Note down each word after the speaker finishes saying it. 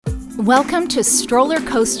Welcome to Stroller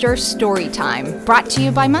Coaster Storytime, brought to you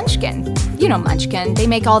by Munchkin. You know Munchkin, they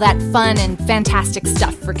make all that fun and fantastic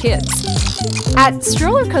stuff for kids. At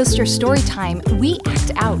Stroller Coaster Storytime, we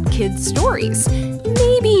act out kids' stories.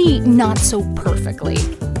 Maybe not so perfectly.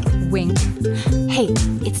 Wink. Hey,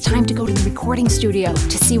 it's time to go to the recording studio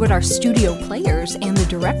to see what our studio players and the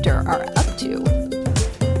director are up to.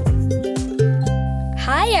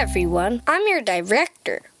 Hi everyone, I'm your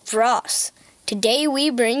director, Ross. Today we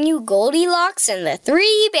bring you Goldilocks and the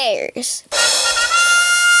Three Bears.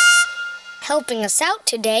 Helping us out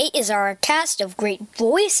today is our cast of great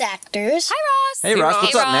voice actors. Hi, Ross. Hey, Ross.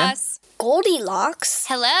 What's up, man? Goldilocks.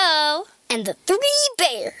 Hello. And the Three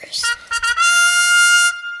Bears.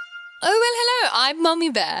 Oh, well, hello. I'm Mummy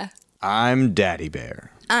Bear. I'm Daddy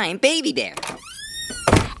Bear. I'm Baby Bear.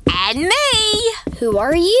 And me. Who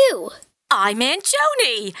are you? I'm Aunt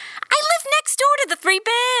Joni. I live next door to the Three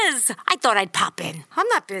Bears. I thought I'd pop in. I'm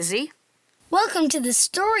not busy. Welcome to the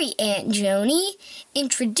story, Aunt Joni.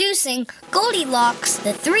 Introducing Goldilocks,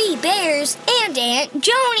 the Three Bears, and Aunt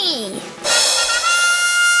Joni.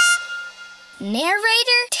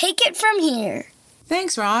 Narrator, take it from here.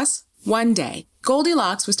 Thanks, Ross. One day,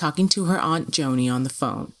 Goldilocks was talking to her Aunt Joni on the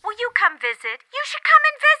phone. Will you come visit? You should come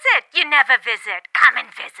and visit. You never visit. Come and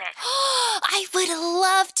visit. I would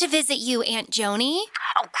love to visit you, Aunt Joni.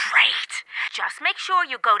 Oh, great. Just make sure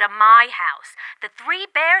you go to my house. The Three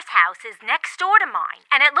Bears' house is next door to mine,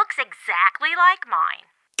 and it looks exactly like mine.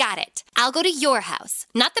 Got it. I'll go to your house,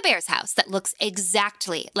 not the bear's house that looks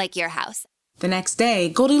exactly like your house. The next day,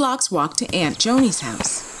 Goldilocks walked to Aunt Joni's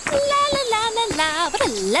house. La la la la la, what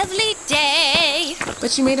a lovely day.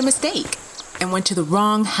 But she made a mistake and went to the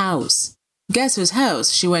wrong house. Guess whose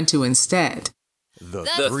house she went to instead? The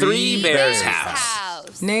Three Bears'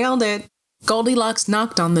 house. Nailed it. Goldilocks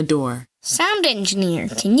knocked on the door. Sound engineer,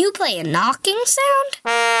 can you play a knocking sound?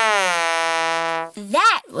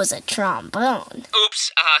 That was a trombone.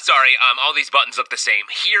 Oops, sorry, all these buttons look the same.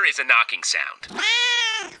 Here is a knocking sound.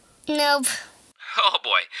 Nope. Oh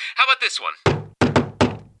boy, how about this one?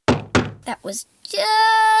 That was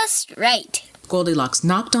just right. Goldilocks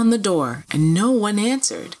knocked on the door and no one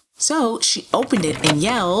answered. So she opened it and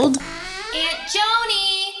yelled, Aunt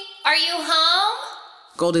Joni, are you home?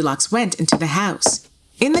 Goldilocks went into the house.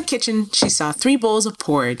 In the kitchen, she saw 3 bowls of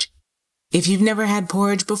porridge. If you've never had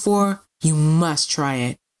porridge before, you must try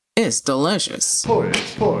it. It's delicious. Porridge,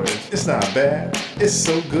 it's not bad. It's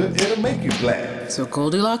so good it'll make you glad. So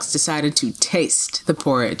Goldilocks decided to taste the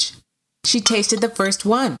porridge. She tasted the first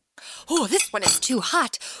one. Oh, this one is too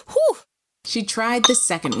hot. Whew. She tried the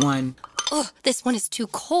second one. Oh, this one is too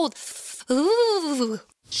cold. Ooh.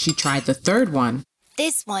 She tried the third one.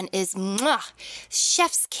 This one is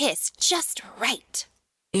chef's kiss, just right.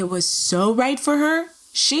 It was so right for her,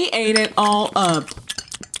 she ate it all up.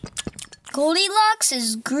 Goldilocks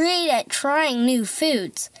is great at trying new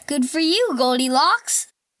foods. Good for you, Goldilocks.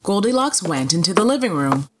 Goldilocks went into the living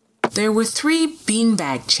room. There were 3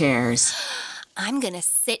 beanbag chairs. I'm gonna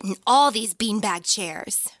sit in all these beanbag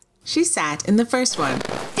chairs. She sat in the first one.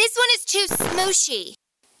 This one is too smooshy.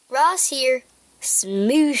 Ross here.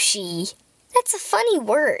 Smooshy. That's a funny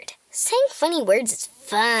word. Saying funny words is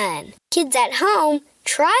fun. Kids at home,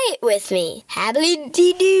 try it with me.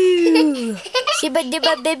 Habba-dee-doo.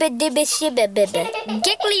 Shibba-dibba-bibba-dibba shibba-bibba.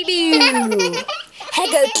 Dickly-doo.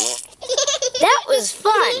 Hego. That was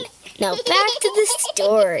fun. Now back to the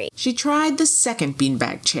story. She tried the second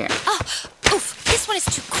beanbag chair. Oof, this one is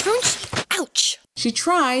too crunchy. Ouch. She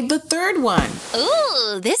tried the third one.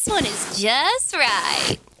 Ooh, this one is just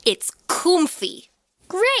right. It's comfy.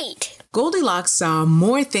 Great. Goldilocks saw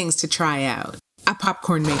more things to try out. A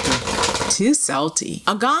popcorn maker. Too salty.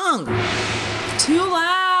 A gong. Too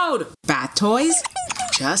loud. Bath toys.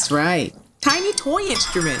 Just right. Tiny toy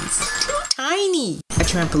instruments. Too tiny. A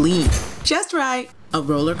trampoline. Just right. A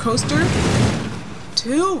roller coaster.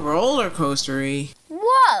 Too roller coastery.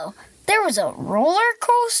 Whoa, there was a roller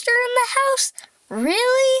coaster in the house?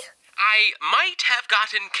 Really? I might have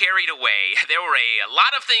gotten carried away. There were a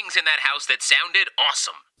lot of things in that house that sounded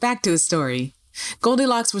awesome. Back to the story.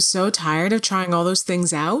 Goldilocks was so tired of trying all those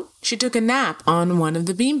things out, she took a nap on one of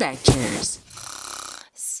the beanbag chairs.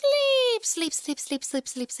 Sleep, sleep, sleep, sleep, sleep,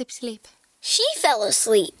 sleep, sleep, sleep. She fell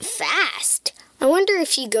asleep fast. I wonder if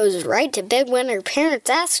she goes right to bed when her parents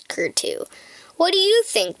ask her to. What do you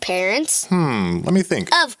think, parents? Let me think.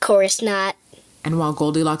 Of course not. And while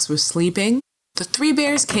Goldilocks was sleeping, the 3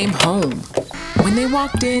 bears came home. When they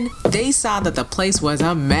walked in, they saw that the place was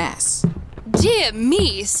a mess. Dear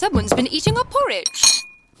me, someone's been eating our porridge,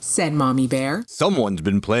 said Mommy Bear. Someone's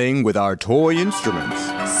been playing with our toy instruments,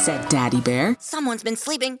 said Daddy Bear. Someone's been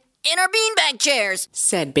sleeping in our beanbag chairs,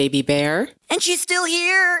 said Baby Bear. and she's still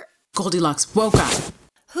here. Goldilocks woke up,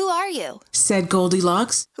 Who are you? said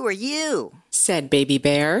Goldilocks, Who are you? said Baby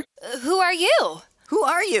Bear. Who are you? Who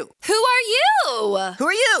are you? Who are you? Who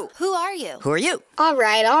are you? Who are you? Who are you? All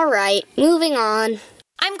right. Moving on.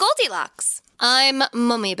 I'm Goldilocks. I'm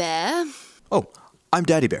Mummy Bear. Oh, I'm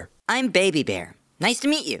Daddy Bear. I'm Baby Bear. Nice to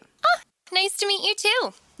meet you. Nice to meet you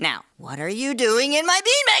too. Now, what are you doing in my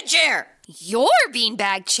beanbag chair? Your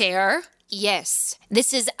beanbag chair? Yes,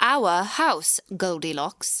 this is our house,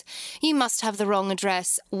 Goldilocks. You must have the wrong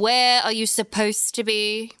address. Where are you supposed to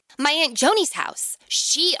be? My Aunt Joni's house.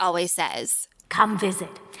 She always says, Come visit.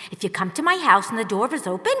 If you come to my house and the door is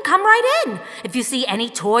open, come right in. If you see any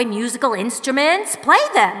toy musical instruments, play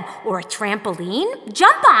them. Or a trampoline,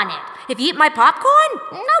 jump on it. If you eat my popcorn,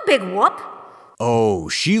 no big whoop. Oh,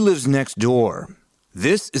 she lives next door.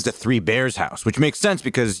 This is the Three Bears house, which makes sense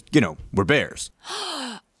because, we're bears.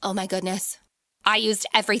 oh my goodness. I used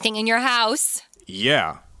everything in your house.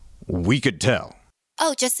 Yeah, we could tell.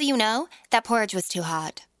 Oh, just so you know, that porridge was too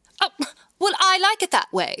hot. Oh, well, I like it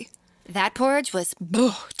that way. That porridge was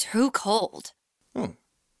too cold. Oh,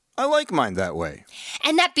 I like mine that way.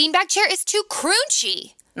 And that beanbag chair is too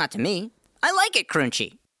crunchy. Not to me. I like it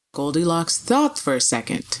crunchy. Goldilocks thought for a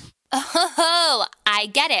second. Oh, I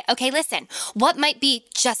get it. Okay, listen. What might be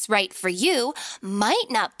just right for you might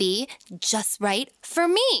not be just right for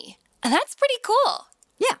me. That's pretty cool.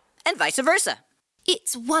 Yeah, and vice versa.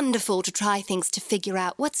 It's wonderful to try things to figure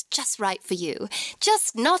out what's just right for you,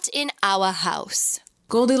 just not in our house.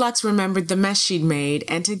 Goldilocks remembered the mess she'd made,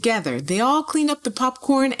 and together they all cleaned up the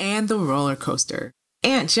popcorn and the roller coaster.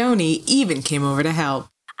 Aunt Joni even came over to help.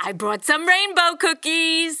 I brought some rainbow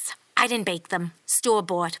cookies. I didn't bake them.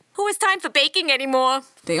 Store-bought. Who has time for baking anymore?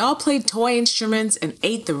 They all played toy instruments and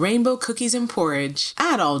ate the rainbow cookies and porridge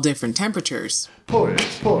at all different temperatures. Porridge,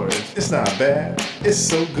 it's not bad. It's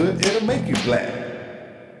so good it'll make you glad.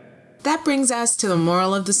 That brings us to the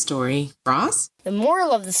moral of the story. Ross? The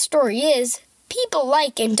moral of the story is, people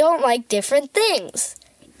like and don't like different things.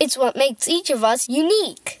 It's what makes each of us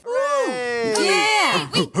unique. Yeah!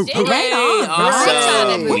 We did it! Right on!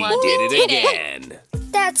 Awesome! Right on, We did it everyone. again.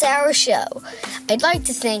 That's our show. I'd like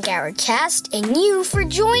to thank our cast and you for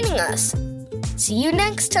joining us. See you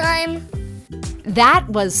next time. That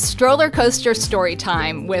was Stroller Coaster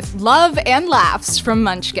Storytime with love and laughs from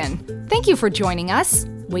Munchkin. Thank you for joining us.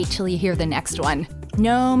 Wait till you hear the next one.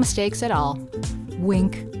 No mistakes at all.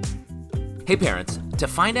 Wink. Hey parents, to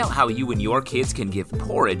find out how you and your kids can give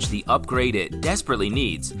porridge the upgrade it desperately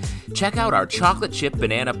needs, check out our chocolate chip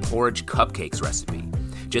banana porridge cupcakes recipe.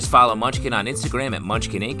 Just follow Munchkin on Instagram at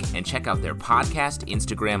Munchkin Inc. and check out their podcast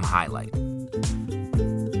Instagram highlight.